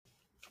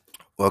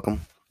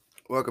Welcome,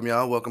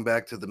 y'all. Welcome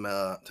back to the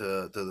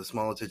to the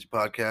Small Attention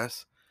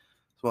Podcast.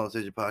 Small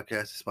Attention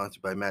Podcast is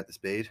sponsored by Matt the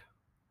Spade.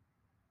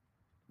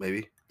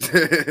 Maybe,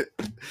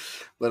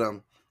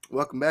 but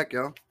welcome back,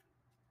 y'all.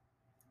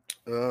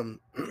 I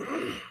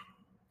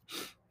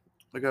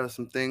got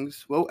some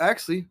things. Well,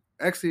 actually,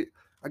 I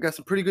got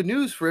some pretty good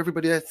news for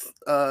everybody that's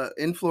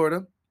in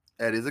Florida.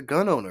 That is a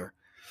gun owner.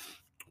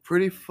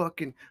 Pretty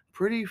fucking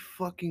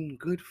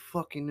good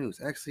fucking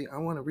news. Actually, I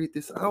want to read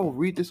this. I will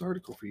read this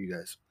article for you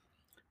guys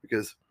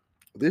because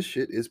this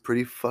shit is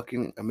pretty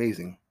fucking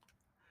amazing.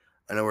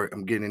 I know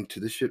I'm getting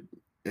into this shit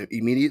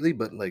immediately,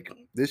 but like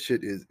this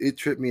shit it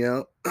tripped me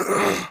out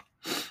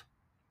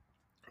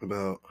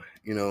about,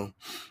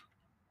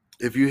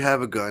 if you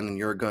have a gun and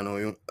you're a gun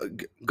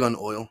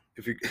oil,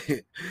 if you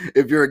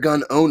if you're a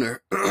gun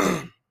owner,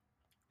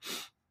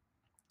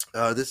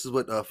 this is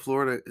what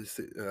Florida is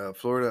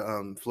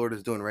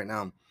doing right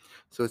now.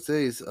 So it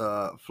says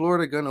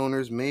Florida gun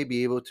owners may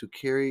be able to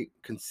carry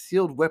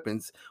concealed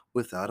weapons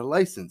without a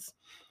license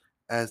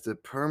as the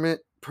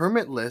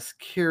permitless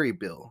carry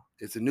bill.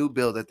 It's a new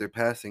bill that they're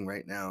passing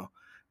right now.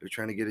 They're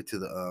trying to get it to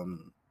the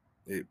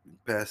get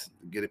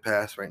it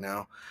passed right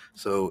now.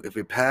 So if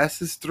it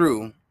passes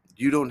through,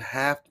 you don't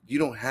have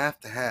to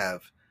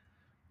have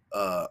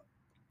a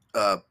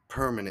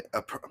permit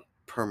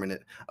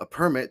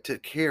to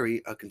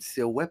carry a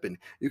concealed weapon.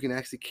 You can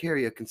actually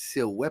carry a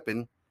concealed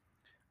weapon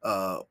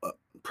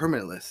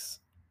permitless,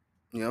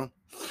 or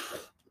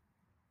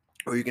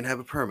you can have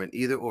a permit,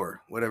 either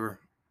or, whatever.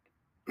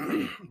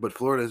 But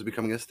Florida is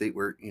becoming a state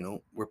where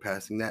we're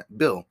passing that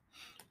bill.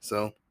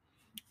 So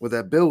what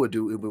that bill would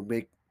do, it would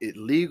make it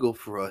legal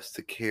for us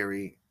to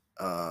carry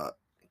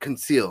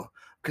conceal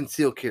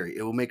carry.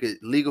 It will make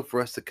it legal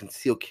for us to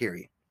conceal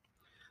carry.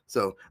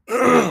 So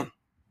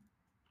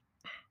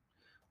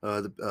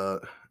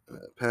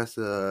pass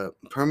a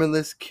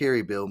permitless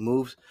carry bill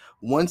moves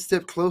one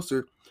step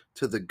closer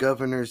to the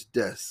governor's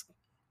desk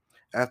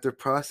after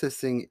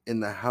processing in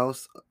the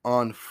House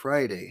on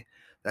Friday.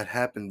 That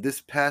happened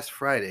this past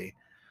Friday.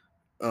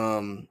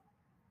 The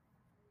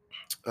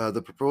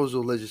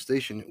proposal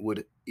legislation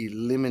would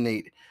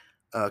eliminate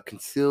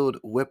concealed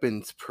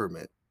weapons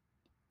permit.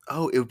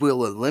 Oh, it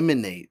will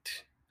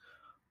eliminate.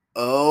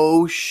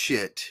 Oh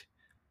shit.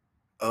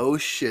 So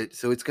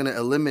it's going to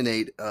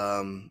eliminate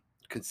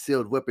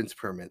concealed weapons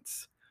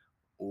permits.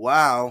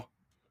 Wow.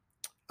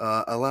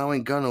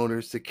 Allowing gun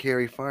owners to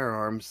carry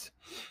firearms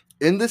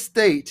in the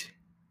state,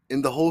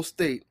 in the whole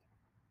state,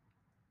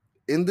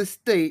 in the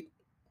state,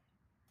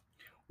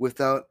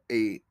 without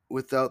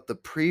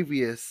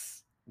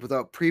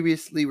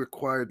previously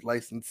required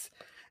license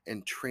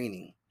and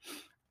training.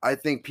 I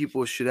think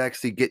people should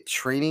actually get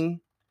training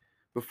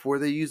before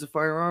they use a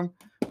firearm,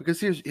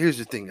 because here's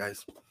the thing,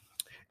 guys.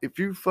 If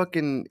you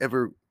fucking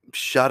ever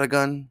shot a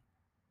gun,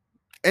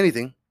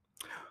 anything,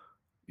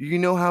 you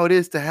know how it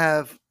is to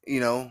have,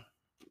 how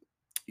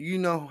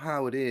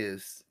it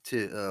is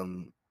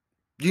to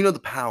the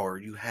power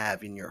you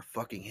have in your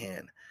fucking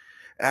hand.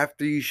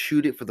 After you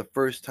shoot it for the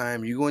first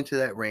time, you go into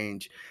that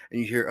range and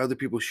you hear other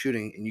people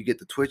shooting and you get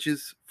the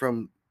twitches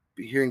from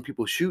hearing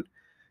people shoot.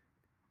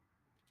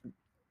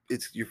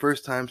 It's your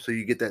first time, so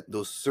you get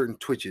those certain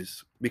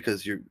twitches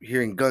because you're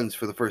hearing guns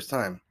for the first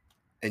time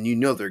and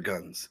they're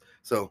guns.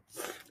 So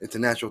it's a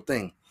natural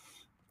thing.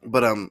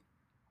 But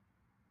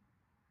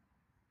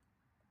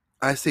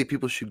I say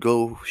people should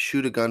go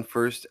shoot a gun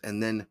first,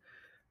 and then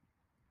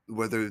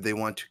whether they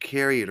want to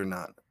carry it or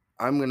not.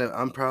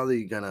 I'm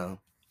probably gonna,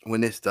 when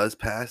this does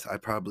pass, I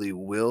probably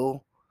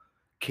will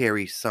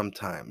carry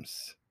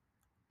sometimes.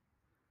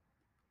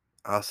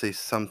 I'll say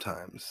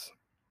sometimes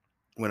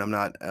when I'm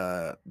not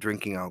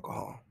drinking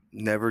alcohol.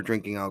 Never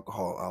drinking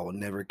alcohol. I will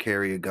never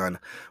carry a gun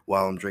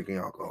while I'm drinking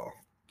alcohol.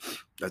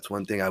 That's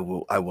one thing I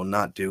will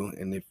not do.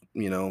 And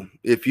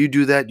if you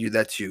do that,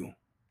 that's you.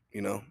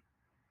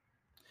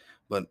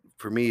 But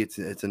for me, it's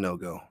a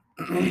no-go.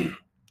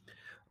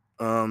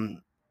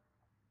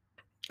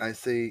 I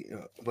say,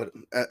 but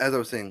as I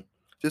was saying,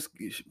 just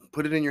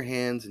put it in your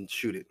hands and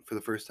shoot it for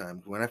the first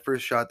time. When I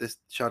first shot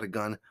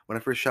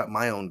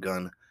my own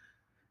gun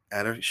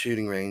at a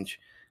shooting range,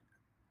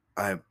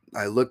 I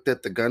looked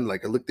at the gun,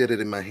 like I looked at it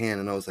in my hand,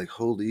 and I was like,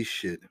 holy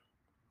shit,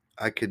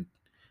 I could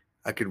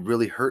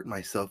really hurt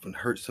myself and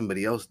hurt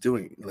somebody else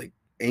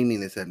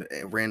aiming this at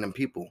random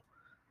people.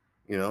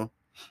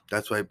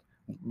 That's why,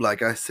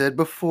 like I said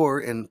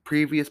before in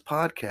previous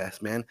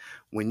podcasts, man,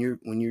 when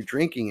you're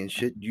drinking and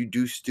shit, you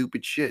do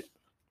stupid shit.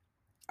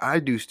 I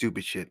do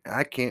stupid shit.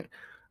 I can't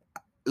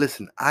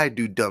listen. I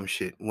do dumb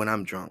shit when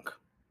I'm drunk.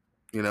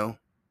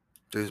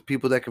 There's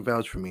people that can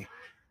vouch for me.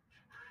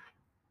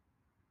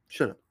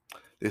 Shut up.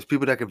 There's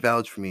people that can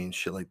vouch for me and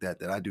shit like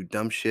that I do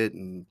dumb shit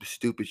and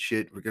stupid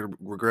shit,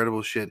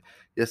 regrettable shit.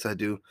 Yes, I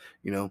do.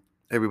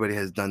 Everybody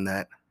has done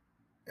that.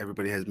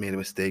 Everybody has made a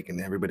mistake, and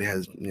everybody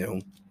has,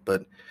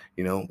 but,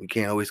 we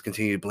can't always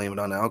continue to blame it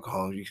on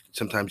alcohol.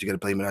 Sometimes you got to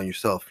blame it on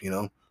yourself.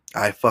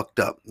 I fucked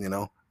up,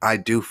 I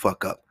do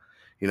fuck up,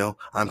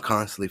 I'm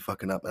constantly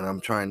fucking up, and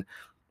I'm trying,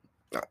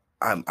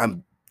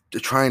 I'm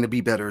trying to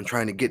be better and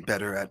trying to get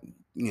better at,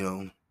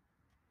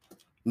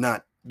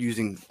 not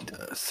using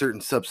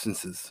certain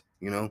substances,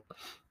 and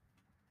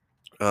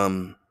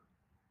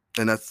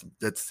that's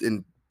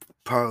in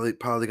probably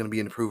going to be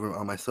an improvement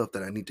on myself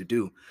that I need to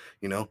do,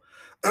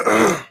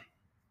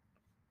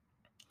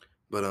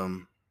 but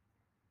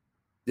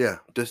yeah,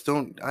 just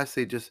don't. I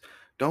say just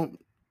don't.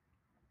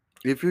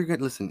 If you're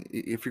gonna listen,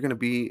 if you're gonna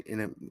be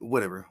in a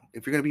whatever,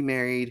 if you're gonna be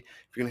married,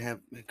 if you're gonna have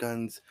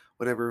guns,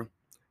 whatever,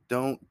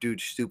 don't do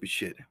stupid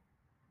shit.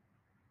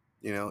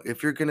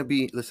 If you're gonna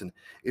be listen,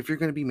 if you're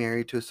gonna be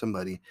married to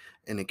somebody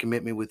and a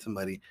commitment with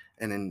somebody,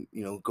 and then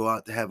go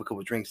out to have a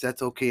couple drinks,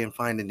 that's okay and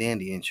fine and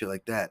dandy and shit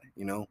like that.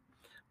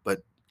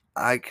 But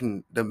I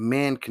can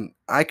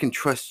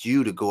trust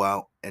you to go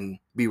out and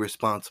be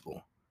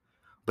responsible,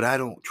 but I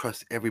don't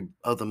trust every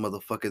other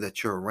motherfucker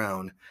that you're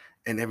around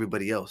and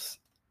everybody else,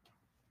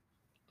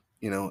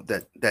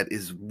 that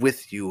is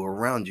with you or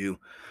around you,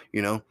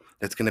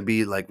 that's gonna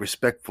be like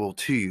respectful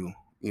to you.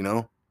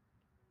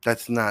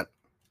 That's not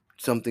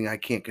something I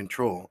can't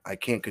control. I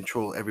can't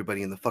control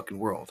everybody in the fucking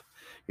world,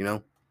 you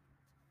know?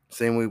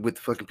 Same way with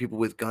fucking people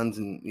with guns,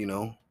 and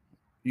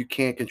you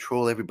can't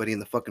control everybody in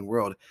the fucking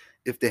world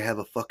if they have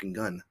a fucking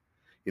gun.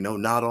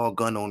 Not all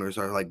gun owners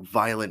are like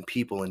violent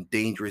people and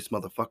dangerous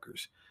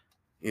motherfuckers.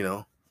 You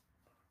know,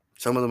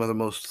 some of them are the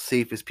most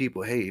safest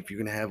people. Hey, if you're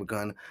gonna have a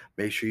gun,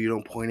 make sure you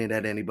don't point it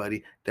at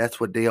anybody. That's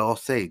what they all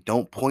say.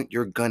 Don't point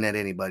your gun at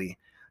anybody.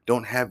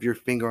 Don't have your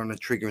finger on the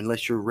trigger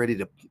unless you're ready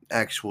to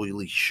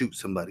actually shoot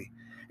somebody.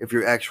 If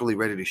you're actually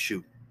ready to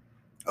shoot,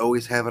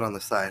 always have it on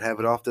the side. Have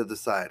it off to the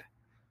side.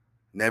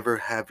 Never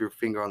have your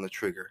finger on the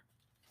trigger.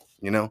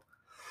 You know?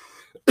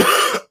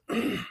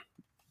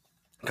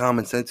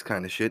 Common sense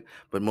kind of shit,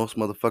 but most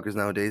motherfuckers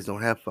nowadays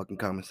don't have fucking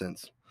common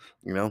sense.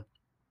 You know?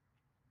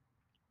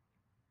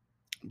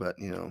 But,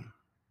 it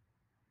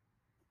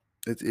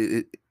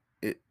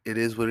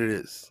is what it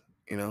is,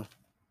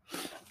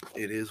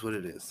 It is what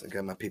it is. I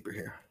got my paper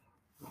here.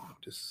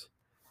 Just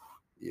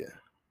yeah.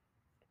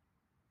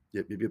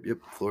 Yep.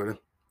 Florida.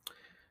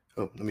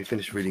 Oh, let me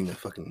finish reading the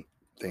fucking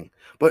thing.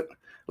 But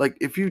like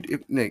if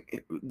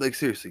Nick, like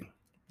seriously,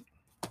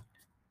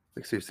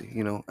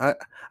 I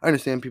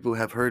understand people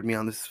have heard me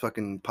on this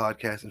fucking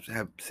podcast and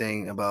have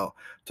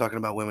talking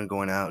about women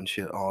going out and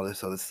shit, all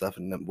this other stuff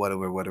and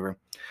whatever.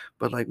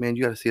 But like, man,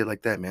 you got to see it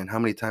like that, man. How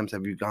many times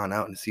have you gone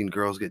out and seen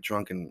girls get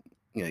drunk and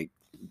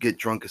get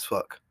drunk as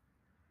fuck?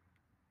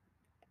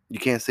 You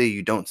can't say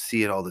you don't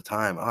see it all the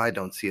time. I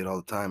don't see it all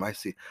the time.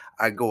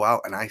 I go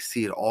out and I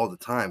see it all the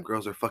time.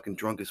 Girls are fucking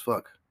drunk as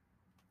fuck.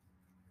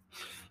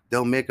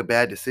 They'll make a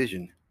bad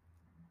decision,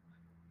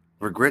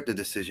 regret the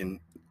decision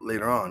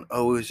later on.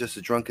 Oh, it was just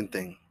a drunken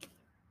thing.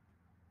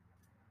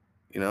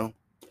 You know?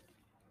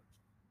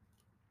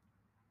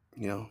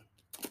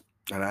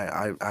 And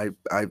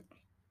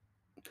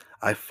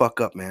I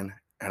fuck up, man.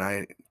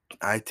 And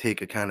I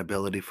take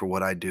accountability for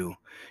what I do,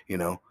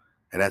 and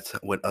that's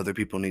what other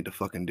people need to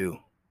fucking do.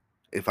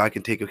 If I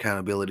can take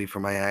accountability for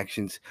my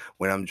actions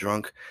when I'm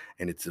drunk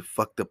and it's a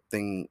fucked up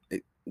thing,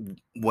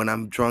 when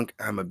I'm drunk,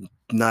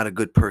 not a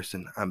good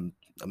person. I'm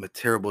a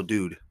terrible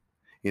dude,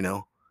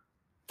 and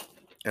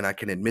I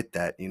can admit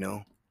that,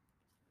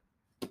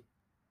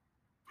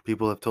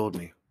 People have told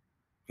me,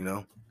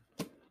 I'm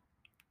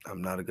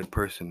not a good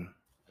person.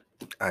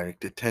 I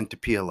tend to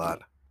pee a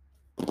lot.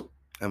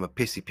 I'm a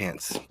pissy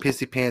pants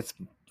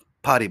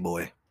potty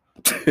boy.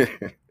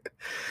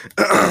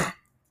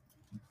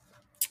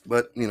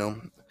 But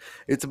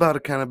it's about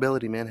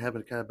accountability, man.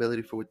 Having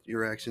accountability for what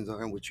your actions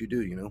are and what you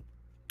do. If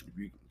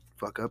you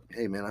fuck up,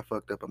 hey man, I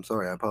fucked up. I'm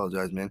sorry. I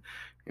apologize, man.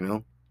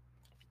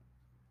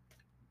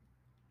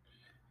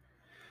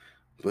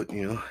 But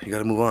you got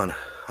to move on.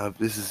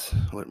 This is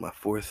my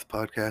fourth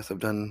podcast I've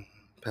done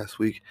past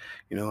week.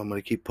 I'm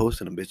gonna keep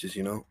posting them, bitches.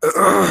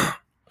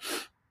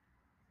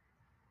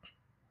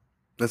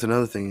 That's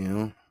another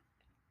thing.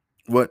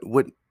 What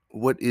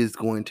is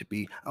going to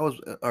be? All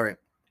right.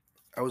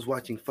 I was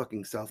watching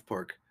fucking South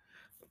Park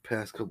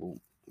past couple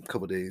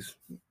days,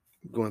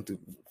 going through.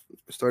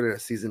 Started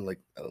at season like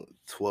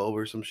 12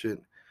 or some shit.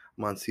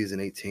 I'm on season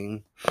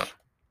 18.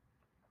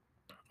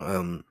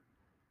 And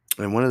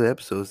one of the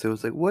episodes, there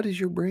was like, "What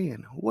is your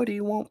brand? What do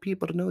you want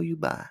people to know you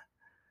by?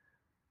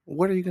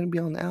 What are you gonna be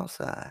on the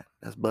outside?"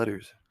 That's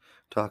Butters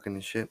talking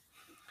and shit.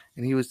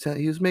 And he was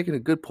making a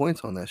good points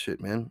on that shit,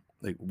 man.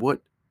 Like,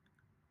 what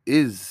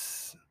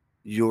is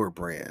your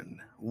brand?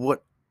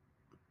 What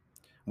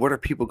are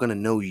people gonna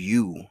know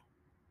you?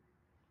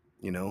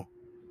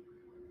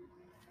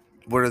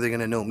 What are they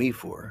gonna know me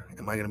for?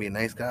 Am I gonna be a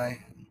nice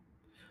guy? Am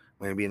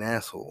I gonna be an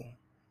asshole? Am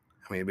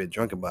I gonna be a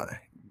drunken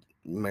guy?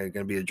 Am I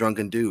gonna be a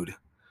drunken dude?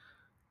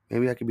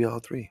 Maybe I could be all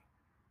three.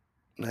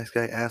 Nice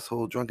guy,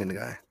 asshole, drunken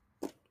guy.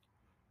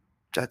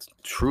 That's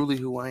truly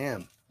who I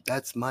am.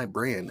 That's my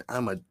brand.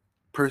 I'm a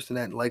person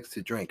that likes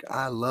to drink.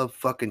 I love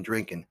fucking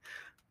drinking.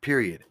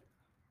 Period.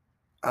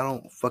 I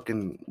don't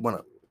fucking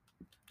want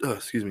to.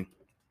 Excuse me.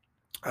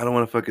 I don't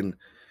want to fucking,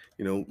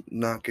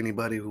 knock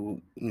anybody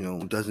who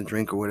doesn't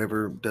drink or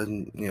whatever.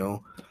 Doesn't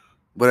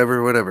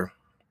whatever.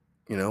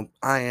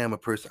 I am a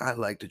person. I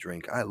like to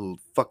drink.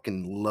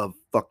 Fucking love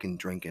fucking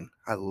drinking.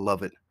 I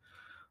love it.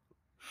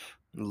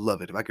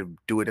 Love it. If I could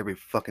do it every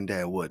fucking day,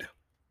 I would.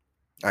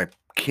 I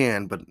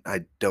can, but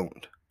I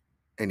don't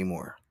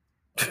anymore.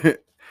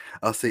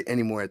 I'll say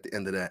anymore at the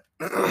end of that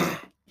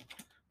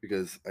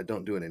because I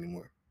don't do it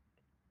anymore.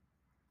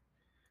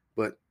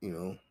 But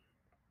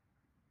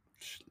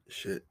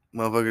shit,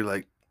 motherfucker,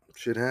 like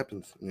shit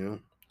happens.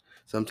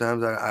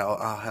 Sometimes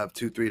I'll have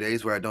 2-3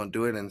 days where I don't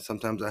do it, and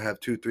sometimes I have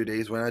 2-3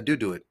 days when I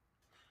do it.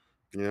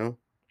 You know.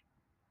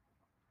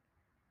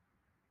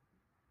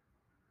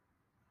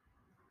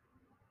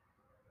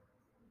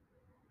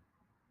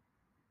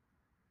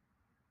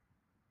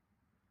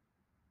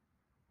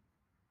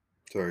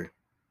 Sorry,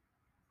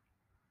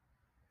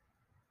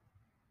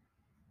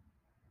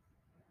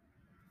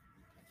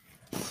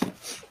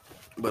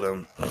 but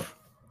I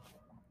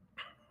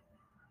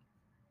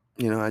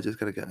just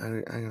gotta get.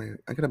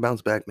 I gotta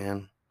bounce back,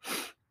 man.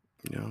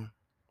 You know.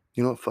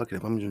 You know what? Fuck it.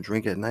 If I'm gonna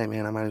drink at night,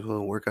 man, I might as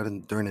well work out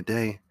during the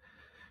day.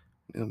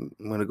 I'm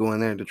gonna go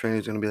in there. The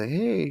trainer's gonna be like,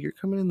 "Hey, you're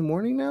coming in the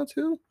morning now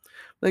too?"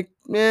 Like,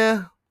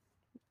 yeah,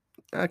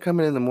 I come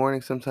in the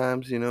morning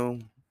sometimes.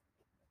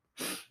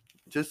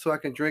 Just so I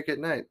can drink at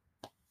night.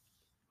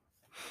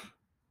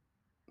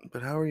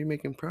 But how are you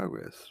making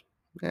progress?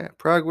 Yeah,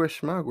 progress,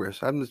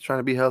 schmogress. I'm just trying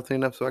to be healthy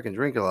enough so I can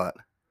drink a lot.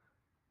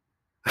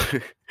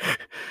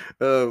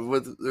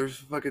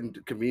 There's a fucking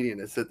comedian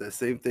that said that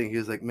same thing. He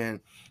was like,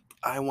 "Man,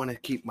 I want to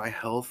keep my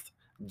health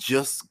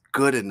just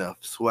good enough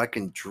so I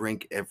can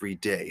drink every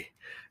day."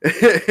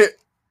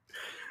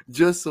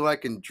 Just so I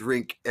can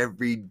drink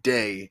every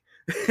day.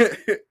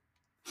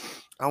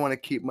 I want to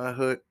keep my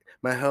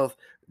health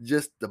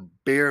just the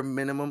bare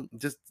minimum,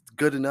 just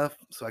good enough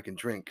so I can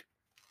drink.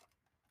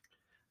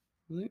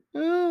 Like,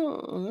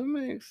 oh, that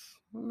makes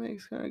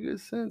kind of good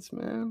sense,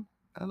 man.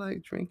 I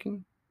like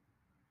drinking.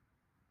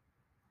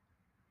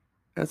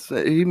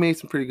 He made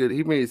some pretty good.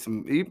 He made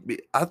some.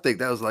 I think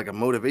that was like a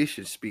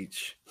motivation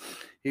speech.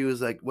 He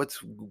was like,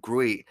 "What's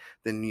great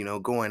than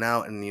going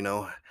out and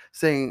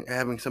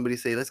having somebody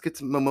say, 'Let's get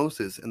some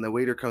mimosas,' and the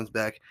waiter comes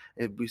back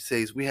and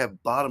says, 'We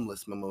have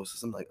bottomless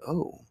mimosas.'" I'm like,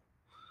 "Oh,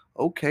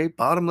 okay,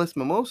 bottomless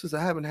mimosas.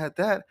 I haven't had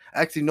that.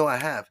 Actually, no, I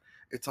have.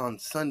 It's on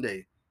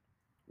Sunday,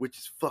 which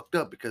is fucked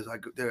up because I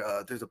go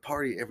there. There's a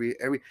party every.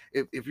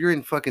 If you're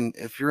in fucking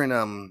if you're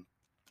in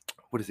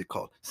what is it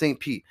called? St.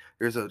 Pete.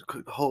 There's a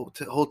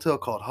hotel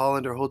called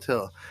Hollander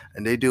Hotel,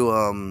 and they do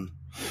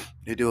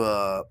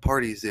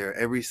parties there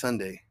every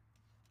Sunday.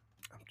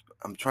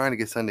 I'm trying to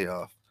get Sunday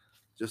off,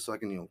 just so I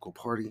can go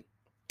party.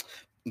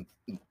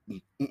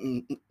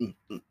 You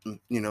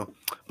know,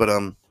 but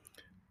I'm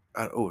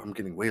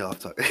getting way off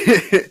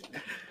topic.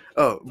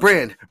 Oh,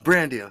 brand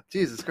deal.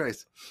 Jesus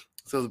Christ.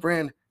 So the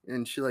brand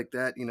and shit like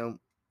that.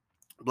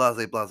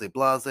 Blase, blase,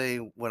 blase.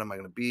 What am I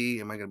gonna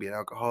be? Am I gonna be an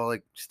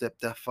alcoholic,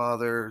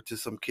 stepfather to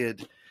some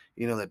kid,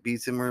 that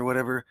beats him or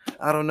whatever?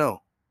 I don't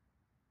know.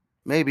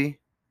 Maybe.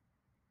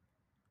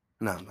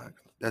 No, I'm not.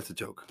 That's a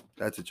joke.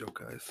 That's a joke,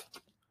 guys.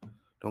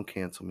 Don't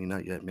cancel me,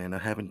 not yet, man. I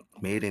haven't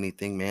made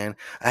anything, man.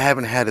 I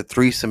haven't had a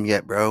threesome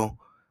yet, bro.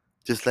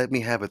 Just let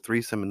me have a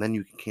threesome and then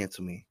you can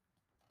cancel me.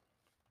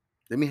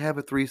 Let me have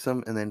a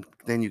threesome and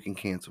then you can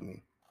cancel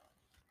me.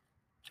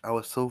 I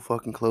was so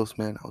fucking close,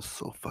 man. I was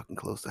so fucking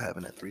close to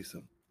having that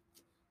threesome.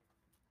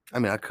 I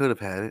mean, I could have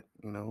had it.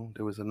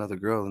 There was another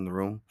girl in the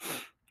room,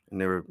 and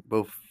they were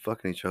both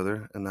fucking each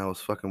other, and I was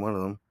fucking one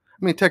of them.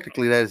 I mean,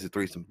 technically that is a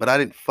threesome, but I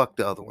didn't fuck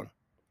the other one.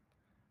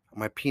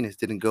 My penis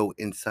didn't go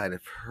inside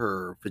of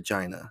her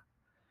vagina;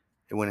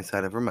 it went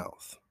inside of her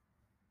mouth,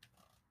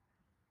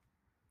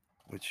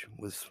 which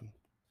was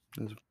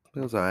all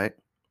right.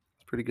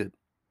 It's pretty good.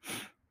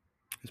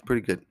 It's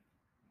pretty good.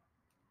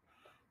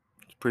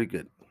 It's pretty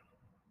good.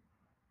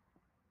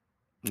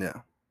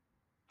 Yeah,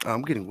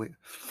 I'm getting way,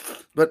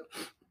 but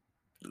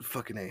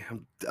fucking a,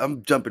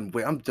 I'm jumping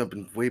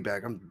way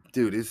back.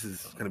 Dude. This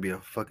is gonna be a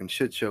fucking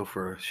shit show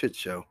for a shit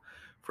show,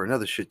 for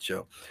another shit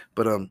show.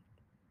 But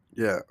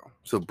yeah.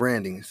 So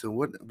branding. So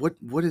what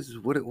is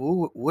what?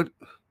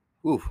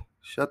 Ooh,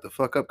 shut the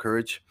fuck up,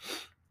 courage.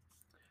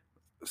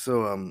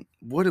 So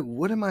what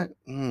am I?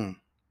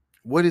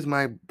 What is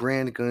my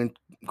brand going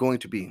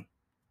to be?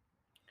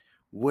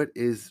 What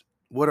is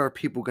what are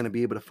people going to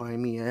be able to find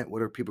me at?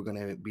 What are people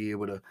going to be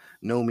able to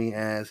know me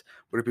as?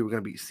 What are people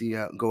going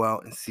to go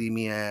out and see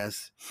me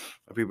as?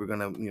 Are people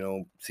going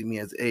to see me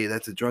as, hey,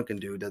 that's a drunken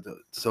dude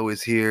that's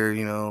always here,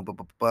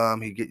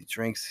 he gets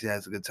drinks, he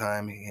has a good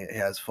time, he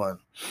has fun.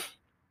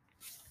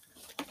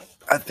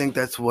 I think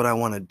that's what I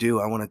want to do.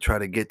 I want to try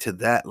to get to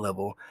that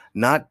level,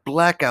 not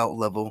blackout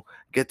level,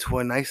 get to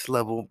a nice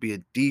level, be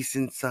a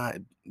decent size,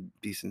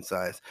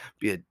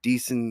 be a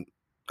decent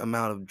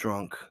amount of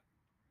drunk,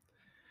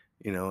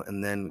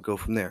 and then go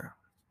from there.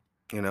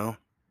 You know,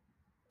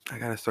 I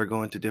got to start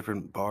going to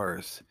different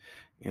bars,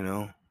 you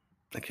know.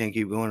 I can't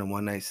keep going to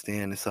one night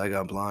stand. It's like I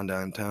got blonde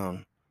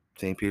downtown,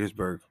 St.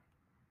 Petersburg,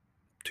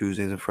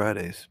 Tuesdays and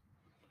Fridays,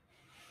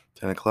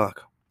 10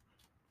 o'clock,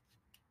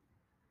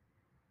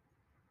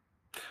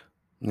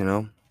 you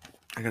know.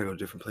 I gotta go to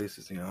different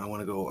places. You know, I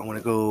want to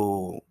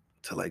go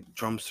to like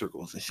drum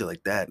circles and shit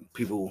like that.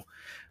 People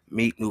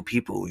meet new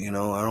people. You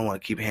know, I don't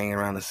want to keep hanging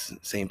around the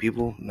same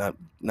people. Not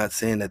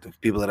saying that the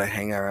people that I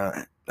hang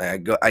around,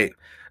 I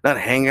not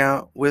hang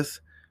out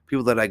with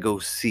people that I go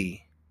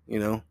see. You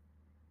know,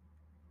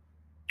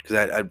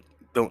 because I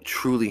don't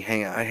truly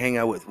hang out. I hang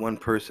out with one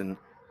person,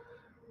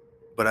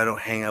 but I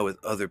don't hang out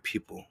with other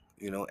people.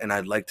 You know, and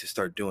I'd like to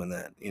start doing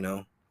that. You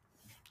know,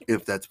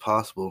 if that's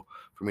possible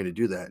for me to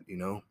do that. You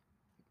know.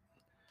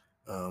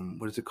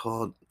 What is it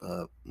called?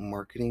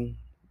 Marketing?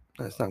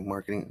 No, it's not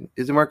marketing.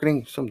 Is it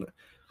marketing? Something.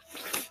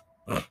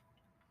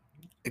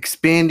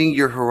 Expanding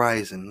your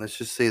horizon. Let's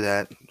just say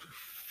that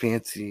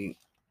fancy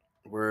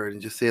word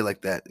and just say it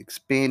like that.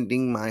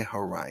 Expanding my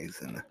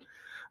horizon.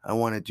 I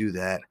want to do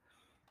that.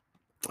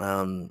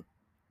 Um,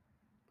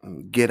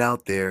 get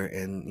out there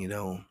and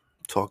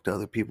talk to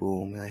other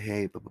people. Like,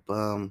 hey, I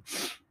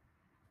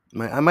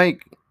might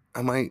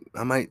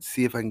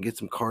see if I can get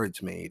some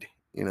cards made.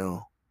 You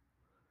know,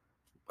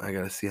 I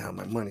gotta see how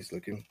my money's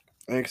looking.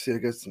 Actually, I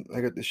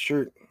got this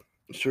shirt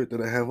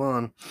that I have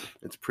on.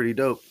 It's pretty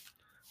dope.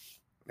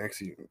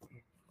 Actually,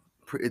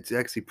 it's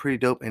actually pretty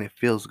dope and it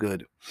feels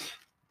good.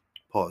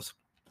 Pause.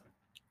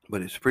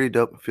 But it's pretty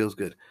dope. It feels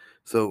good.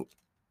 So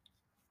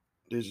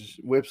there's this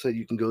website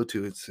you can go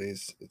to.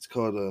 It's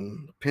called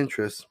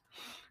Pinterest,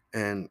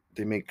 and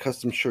they make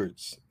custom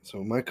shirts.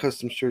 So my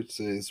custom shirt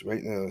says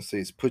right now it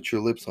says "Put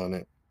your lips on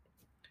it,"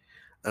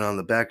 and on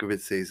the back of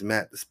it says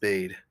 "Matt the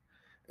Spade,"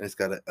 and it's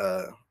got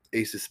a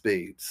ace of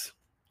spades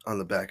on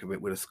the back of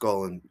it with a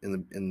skull in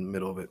the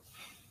middle of it.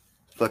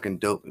 Fucking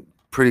dope.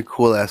 Pretty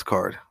cool ass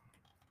card.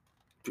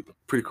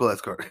 Pretty cool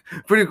ass card.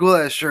 Pretty cool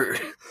ass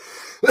shirt.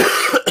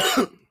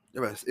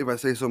 If I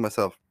say so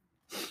myself,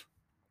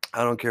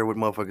 I don't care what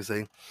motherfuckers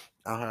say.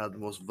 I'll have the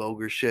most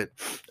vulgar shit.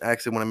 I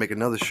actually want to make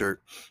another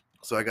shirt.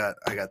 So I got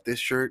this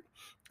shirt.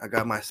 I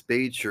got my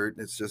spade shirt.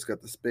 It's just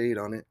got the spade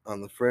on it on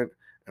the front,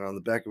 and on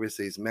the back of it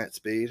says Matt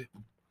Spade.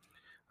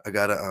 I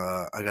got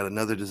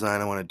another design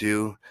I want to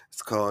do.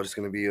 It's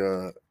gonna be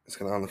it's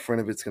gonna on the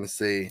front of it's gonna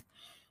say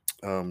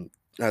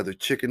either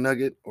chicken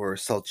nugget or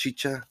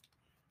salchicha,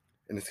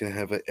 and it's gonna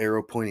have an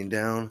arrow pointing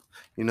down,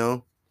 you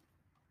know.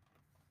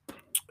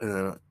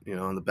 And then,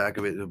 on the back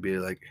of it, it'll be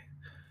like,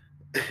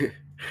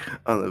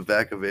 on the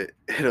back of it,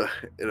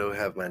 it'll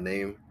have my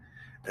name,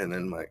 and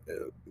then my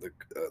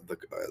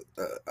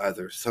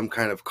either some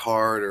kind of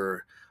card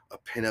or a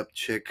pinup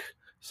chick,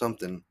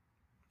 something.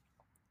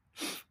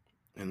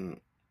 And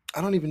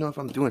I don't even know if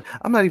I'm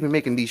not even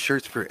making these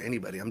shirts for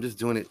anybody. I'm just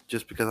doing it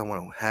just because I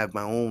want to have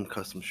my own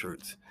custom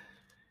shirts.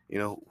 You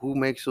know, who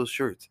makes those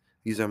shirts?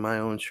 These are my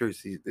own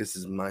shirts. This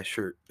is my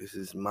shirt. This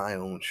is my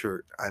own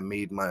shirt. I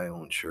made my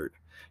own shirt,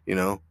 you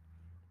know,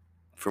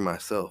 for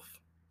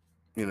myself.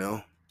 You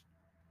know,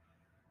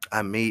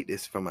 I made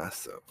this for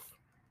myself.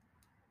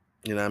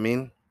 You know what I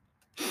mean?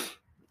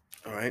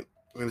 All right.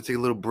 We're gonna take a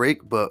little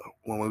break, but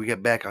when we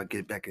get back, I'll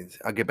get back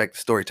to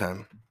story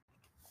time.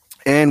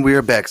 And we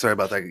are back. Sorry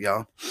about that,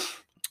 y'all.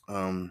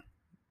 Um,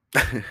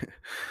 uh,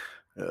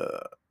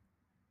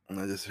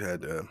 I just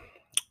had to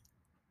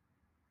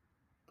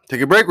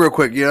take a break real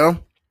quick, But yeah.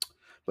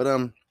 What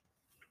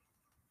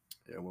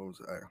was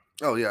I?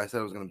 Oh yeah, I said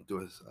I was gonna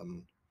do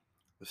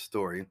a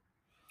story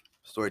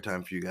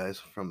time for you guys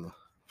from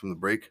the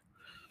break,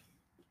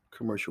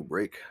 commercial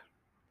break.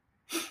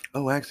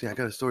 Oh, actually, I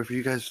got a story for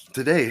you guys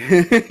today.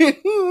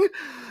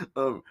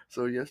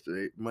 So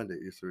yesterday was Monday.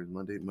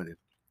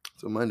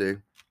 So Monday,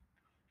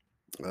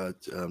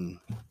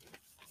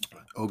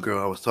 girl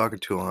I was talking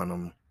to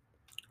on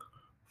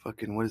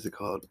fucking what is it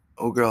called?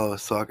 Girl I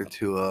was talking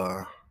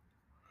to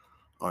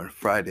on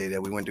Friday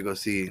that we went to go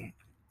see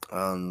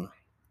John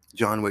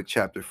Wick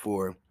Chapter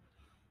 4.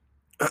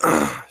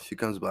 She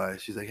comes by.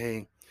 She's like,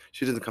 "Hey."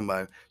 She doesn't come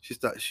by. She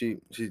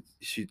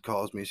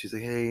calls me. She's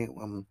like, "Hey,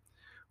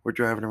 we're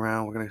driving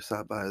around. We're gonna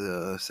stop by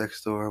the sex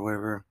store or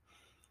whatever.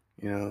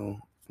 You know,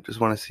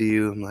 just want to see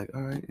you." I'm like,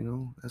 "All right,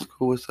 that's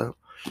cool. What's up?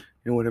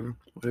 Whatever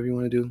you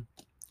want to do."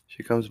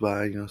 She comes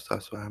by,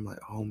 stops by. I'm like,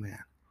 "Oh man,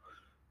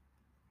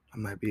 I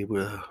might be able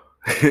to."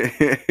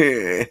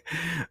 I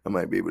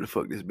might be able to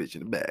fuck this bitch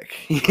in the back.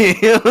 You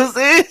know what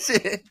I'm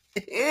saying?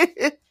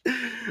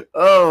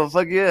 Oh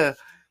fuck yeah!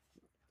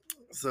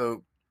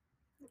 So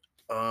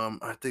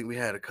I think we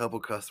had a couple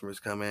customers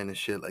come in and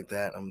shit like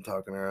that. I'm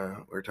talking to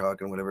her, we're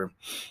talking, whatever.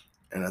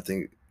 And I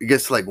think it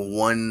gets to like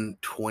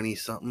 120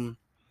 something.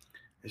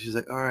 And she's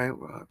like, "All right,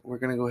 we're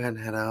gonna go ahead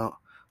and head out."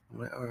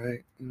 I'm like, "All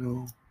right,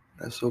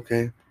 that's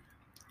okay."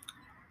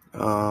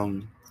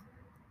 Um,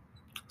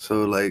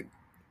 so like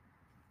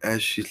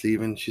as she's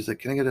leaving, she's like,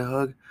 "Can I get a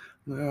hug?"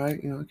 I'm like, "All right,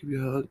 I'll give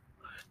you a hug."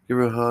 Give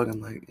her a hug. I'm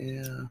like,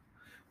 "Yeah."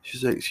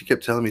 She's like, she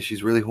kept telling me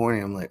she's really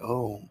horny. I'm like,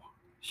 "Oh,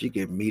 she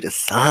give me the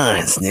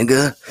signs,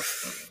 nigga.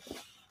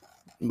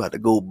 I'm about to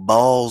go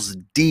balls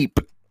deep.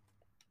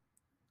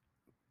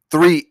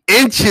 3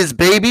 inches,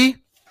 baby."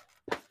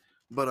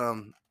 But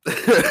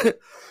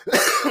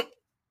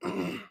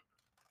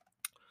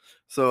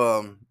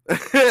so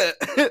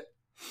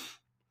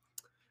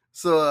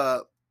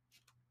so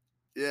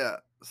yeah.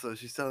 So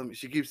she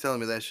keeps telling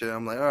me that shit.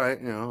 I'm like, all right,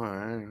 all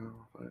right.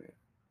 Fuck it.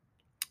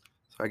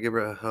 So I give her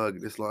a hug,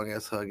 this long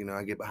ass hug.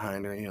 I get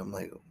behind her. I'm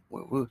like,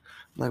 I'm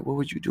like, what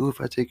would you do if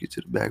I take you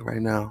to the back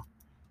right now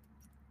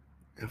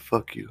and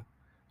fuck you?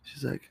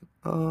 She's like,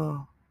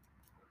 oh,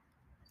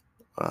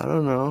 I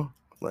don't know.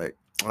 I'm like,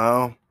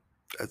 oh,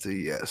 that's a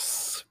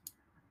yes.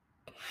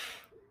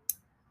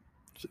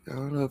 She's like, I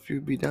don't know if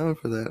you'd be down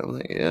for that. I'm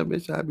like, yeah,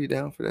 bitch, I'd be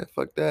down for that.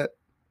 Fuck that.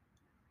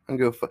 I'm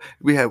gonna fuck.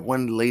 We had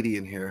one lady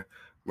in here,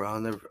 bro. I'll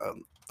never.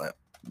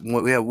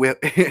 We had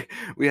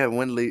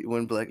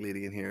one black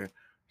lady in here.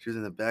 She was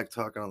in the back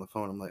talking on the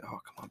phone. I'm like, oh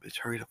come on, bitch,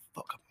 hurry the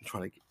fuck up. I'm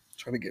trying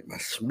to get my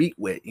meat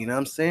wet. You know what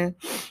I'm saying?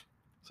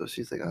 So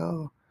she's like,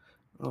 oh,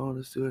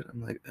 let's do it.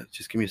 I'm like,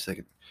 just give me a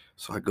second.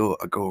 So I go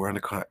around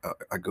the car.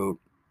 I go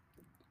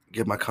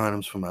get my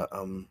condoms from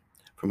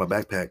my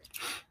backpack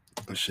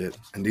and shit.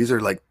 And these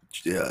are like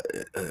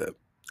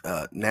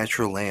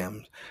natural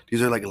lambs.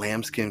 These are like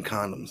lambskin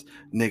condoms,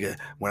 nigga.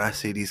 When I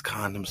say these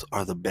condoms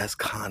are the best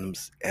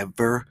condoms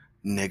ever,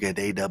 nigga,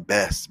 they the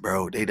best,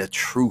 bro. They the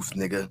truth,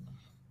 nigga.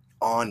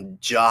 On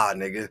jaw,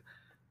 nigga.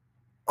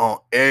 On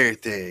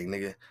everything,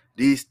 nigga.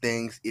 These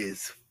things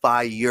is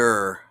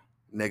fire,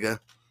 nigga.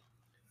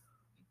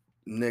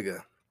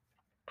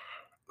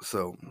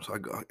 So I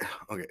go,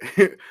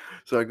 okay.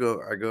 So I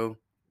go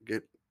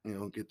get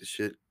get the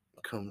shit,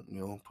 come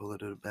pull it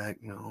to the back,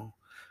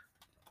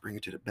 bring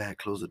it to the back,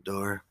 close the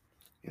door.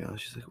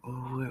 She's like,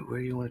 oh, where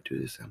do you want to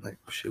do this? I'm like,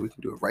 oh, shit, we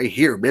can do it right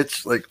here,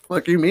 bitch. Like,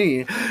 fuck you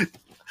mean?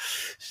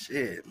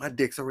 Shit, my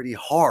dick's already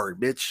hard,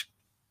 bitch.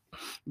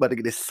 About to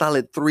get a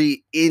solid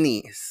 3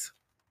 innies.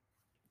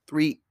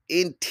 3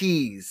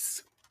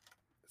 inties.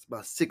 It's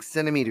about 6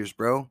 centimeters,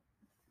 bro.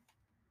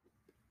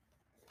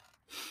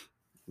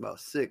 About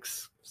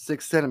 6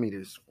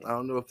 centimeters. I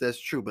don't know if that's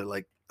true, but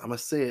like, I'm gonna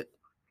say it.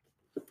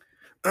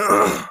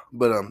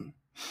 But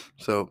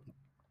so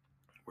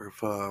we're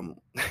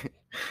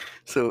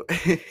so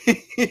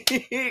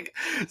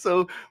so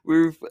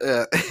we're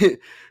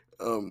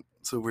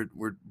so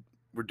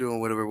we're doing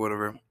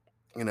whatever.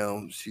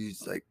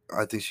 She's like,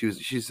 I think she'll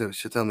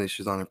tell me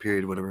she's on her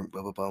period, whatever,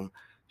 blah blah blah.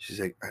 She's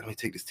like, all right, let me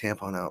take this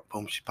tampon out.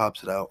 Boom, she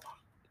pops it out,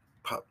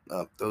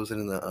 throws it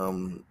in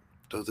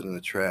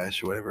the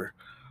trash or whatever.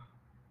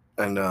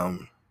 And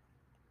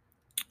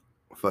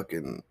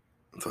fucking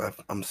so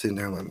I'm sitting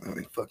there, I'm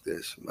like, fuck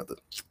this. I'm about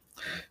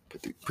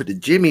to put the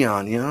Jimmy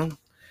on,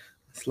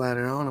 slide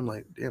it on. I'm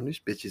like, damn, this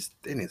bitch is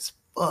thin as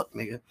fuck,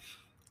 nigga.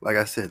 Like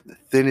I said, the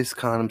thinnest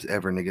condoms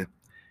ever, nigga.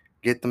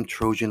 Get them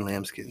Trojan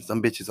lambskins.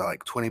 Some bitches are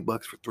like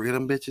 $20 for 3 of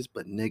them bitches,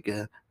 but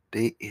nigga,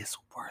 they is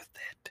worth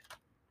it.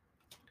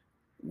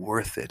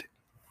 Worth it.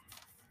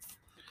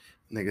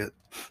 Nigga.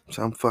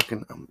 So I'm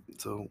fucking,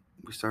 so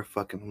we start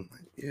fucking. I'm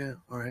like, yeah,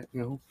 all right,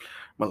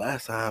 my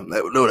last time,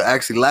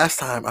 last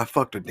time I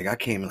fucked her, nigga, I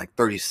came in like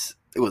 30,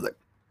 it was like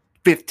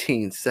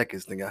 15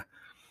 seconds, nigga.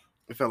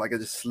 It felt like I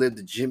just slid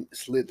the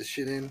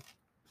shit in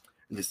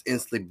and just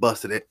instantly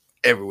busted it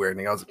everywhere,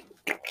 nigga. I was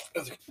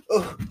like,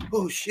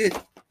 oh shit.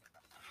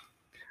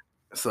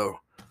 So,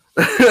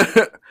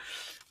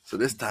 so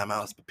this time I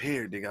was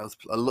prepared, nigga. I was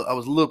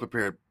a little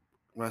prepared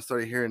when I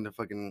started hearing the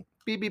fucking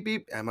beep beep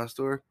beep at my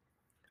store.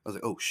 I was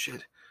like, oh shit.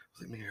 I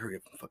was like, man, hurry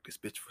up and fuck this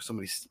bitch before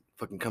somebody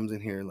fucking comes in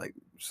here and like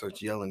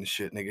starts yelling and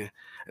shit, nigga.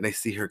 And they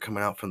see her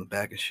coming out from the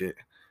back and shit.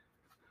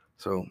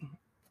 So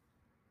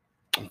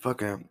I'm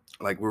fucking,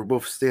 like, we're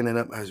both standing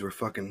up as we're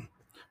fucking,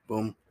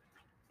 boom.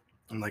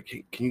 I'm like,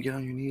 hey, can you get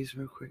on your knees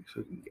real quick?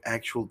 So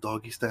actual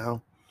doggy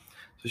style.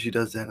 So she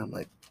does that. And I'm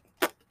like,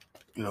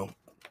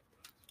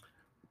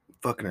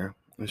 fucking her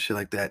and shit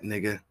like that,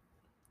 nigga.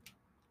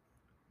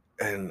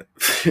 And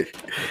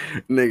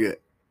nigga,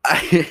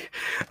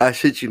 I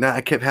shit you not,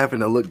 I kept having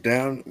to look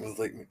down. I was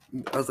like,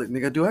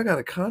 nigga, do I got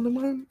a condom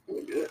on?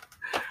 I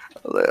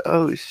was like,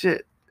 oh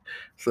shit.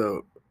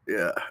 So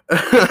yeah.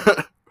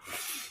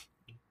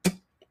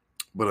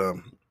 But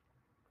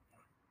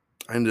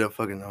I ended up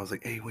fucking. I was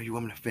like, hey, when you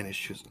want me to finish?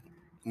 She was,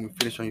 want me to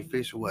finish on your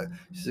face or what?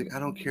 She's like, I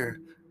don't care.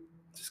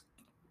 Just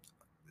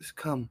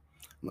come.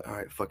 I'm like, all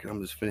right, fuck it.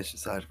 I'm just finished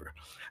inside of her.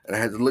 And I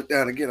had to look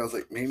down again. I was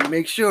like, maybe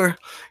make sure,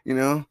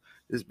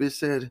 this bitch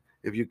said,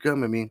 if you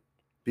come at me,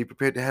 be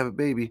prepared to have a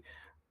baby.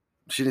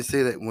 She didn't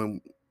say that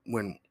when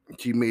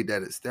she made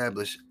that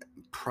established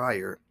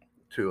prior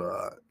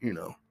to you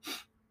know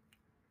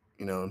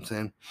what I'm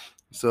saying.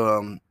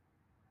 So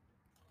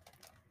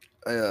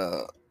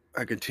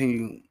I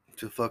continue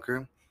to fuck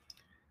her,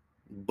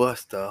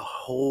 bust a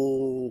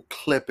whole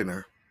clip in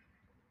her,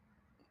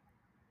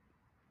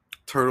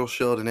 turtle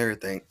shelled and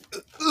everything.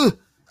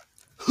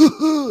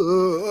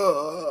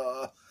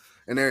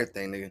 And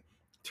everything, nigga.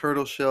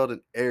 Turtle shelled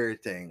and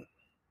everything.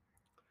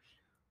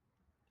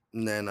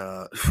 And then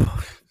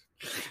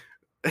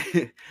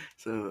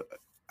so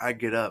I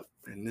get up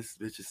and this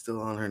bitch is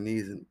still on her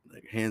knees and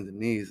like hands and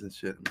knees and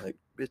shit. I'm like,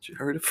 bitch,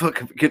 hurry the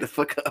fuck up, get the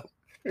fuck up.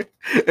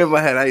 In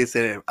my head, I ain't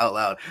saying it out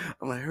loud.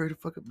 I'm like, hurry the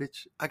fuck up,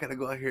 bitch. I gotta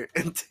go out here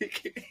and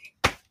take it.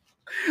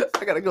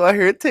 I gotta go out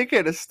here and take care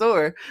of the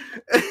store.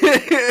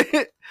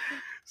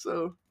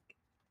 So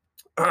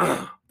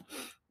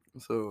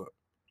So,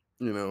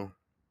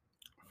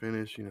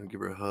 finish, give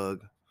her a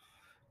hug,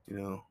 you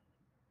know,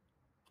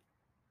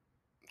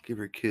 give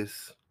her a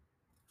kiss,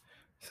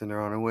 send her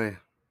on her way.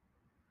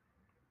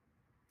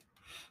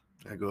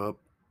 I go up,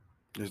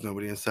 there's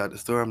nobody inside the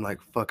store. I'm like,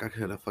 fuck, I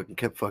could have fucking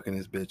kept fucking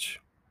this bitch.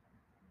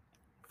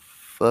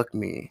 Fuck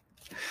me.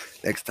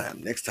 Next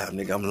time,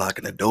 nigga, I'm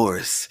locking the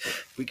doors.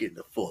 We getting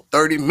the full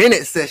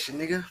 30-minute session,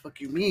 nigga. Fuck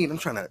you mean? I'm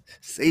trying to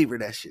savor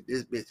that shit.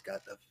 This bitch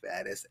got the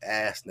fattest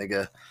ass,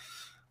 nigga.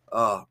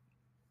 Oh,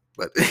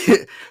 but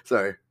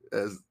sorry.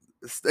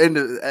 End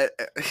of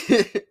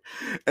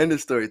end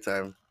of story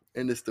time.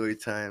 End of story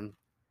time.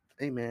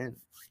 Hey man,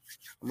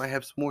 I might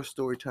have some more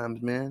story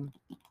times, man.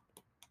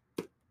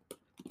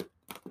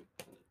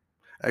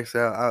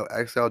 Actually,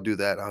 I'll do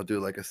that. I'll do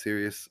like a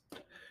serious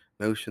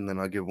notion, then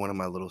I'll give one of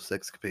my little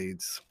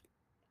sexcapades.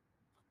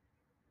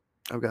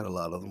 I've got a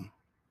lot of them.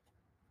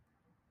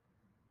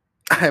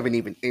 I haven't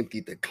even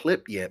emptied the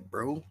clip yet,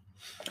 bro.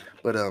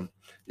 But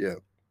yeah.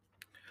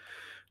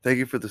 Thank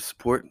you for the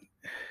support.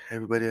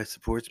 Everybody that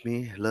supports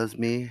me, loves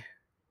me.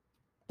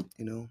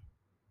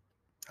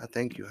 I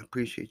thank you. I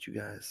appreciate you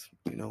guys.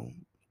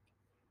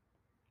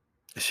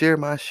 Share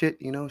my shit.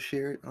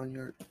 Share it on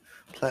your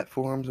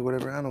platforms or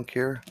whatever. I don't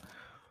care.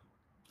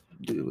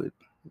 Do it.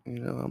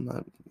 I'm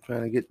not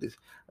trying to get this.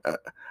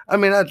 I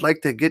mean, I'd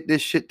like to get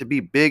this shit to be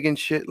big and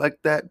shit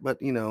like that,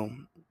 but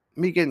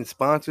me getting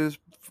sponsors.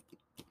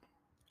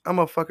 I'm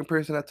a fucking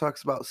person that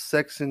talks about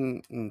sex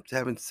and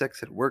having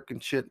sex at work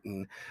and shit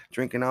and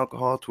drinking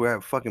alcohol to where I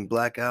have a fucking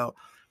blackout.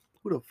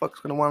 Who the fuck's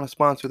gonna want to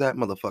sponsor that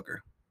motherfucker?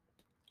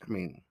 I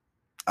mean,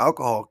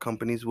 alcohol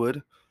companies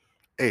would.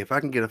 Hey, if I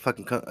can get if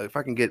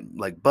I can get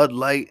like Bud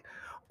Light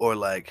or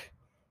like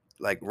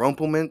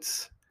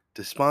Rumplemint's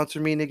to sponsor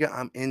me, nigga,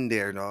 I'm in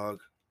there,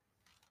 dog.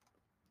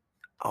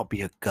 I'll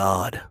be a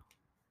god.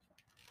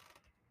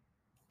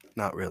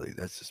 Not really.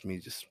 That's just me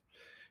just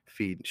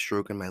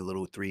stroking my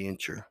little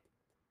 3-incher,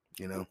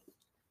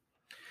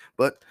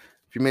 But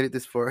if you made it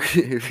this far,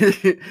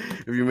 if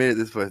you made it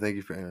this far, thank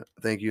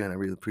you, and I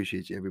really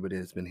appreciate you, everybody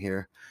that's been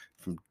here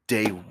from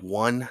day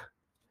one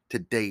to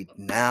day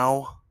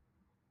now.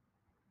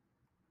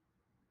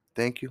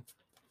 Thank you,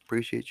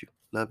 appreciate you,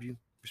 love you,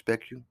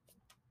 respect you,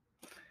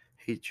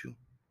 hate you,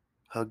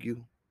 hug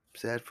you,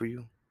 sad for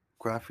you,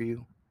 cry for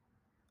you.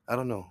 I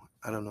don't know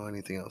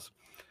anything else,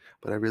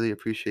 but I really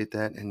appreciate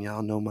that. And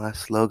y'all know my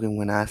slogan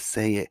when I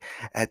say it.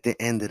 At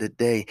the end of the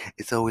day,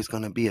 it's always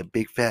gonna be a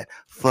big fat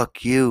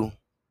fuck you.